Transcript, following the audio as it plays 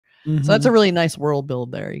So that's a really nice world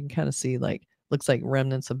build there. You can kind of see like looks like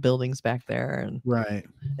remnants of buildings back there, and Right.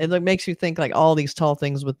 it like makes you think like all these tall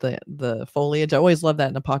things with the foliage. I always love that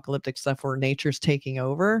in apocalyptic stuff where nature's taking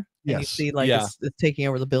over, and you Yes. see like Yeah. it's taking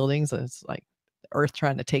over the buildings, and it's like the Earth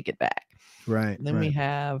trying to take it back. Right. And then right. we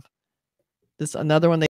have this another one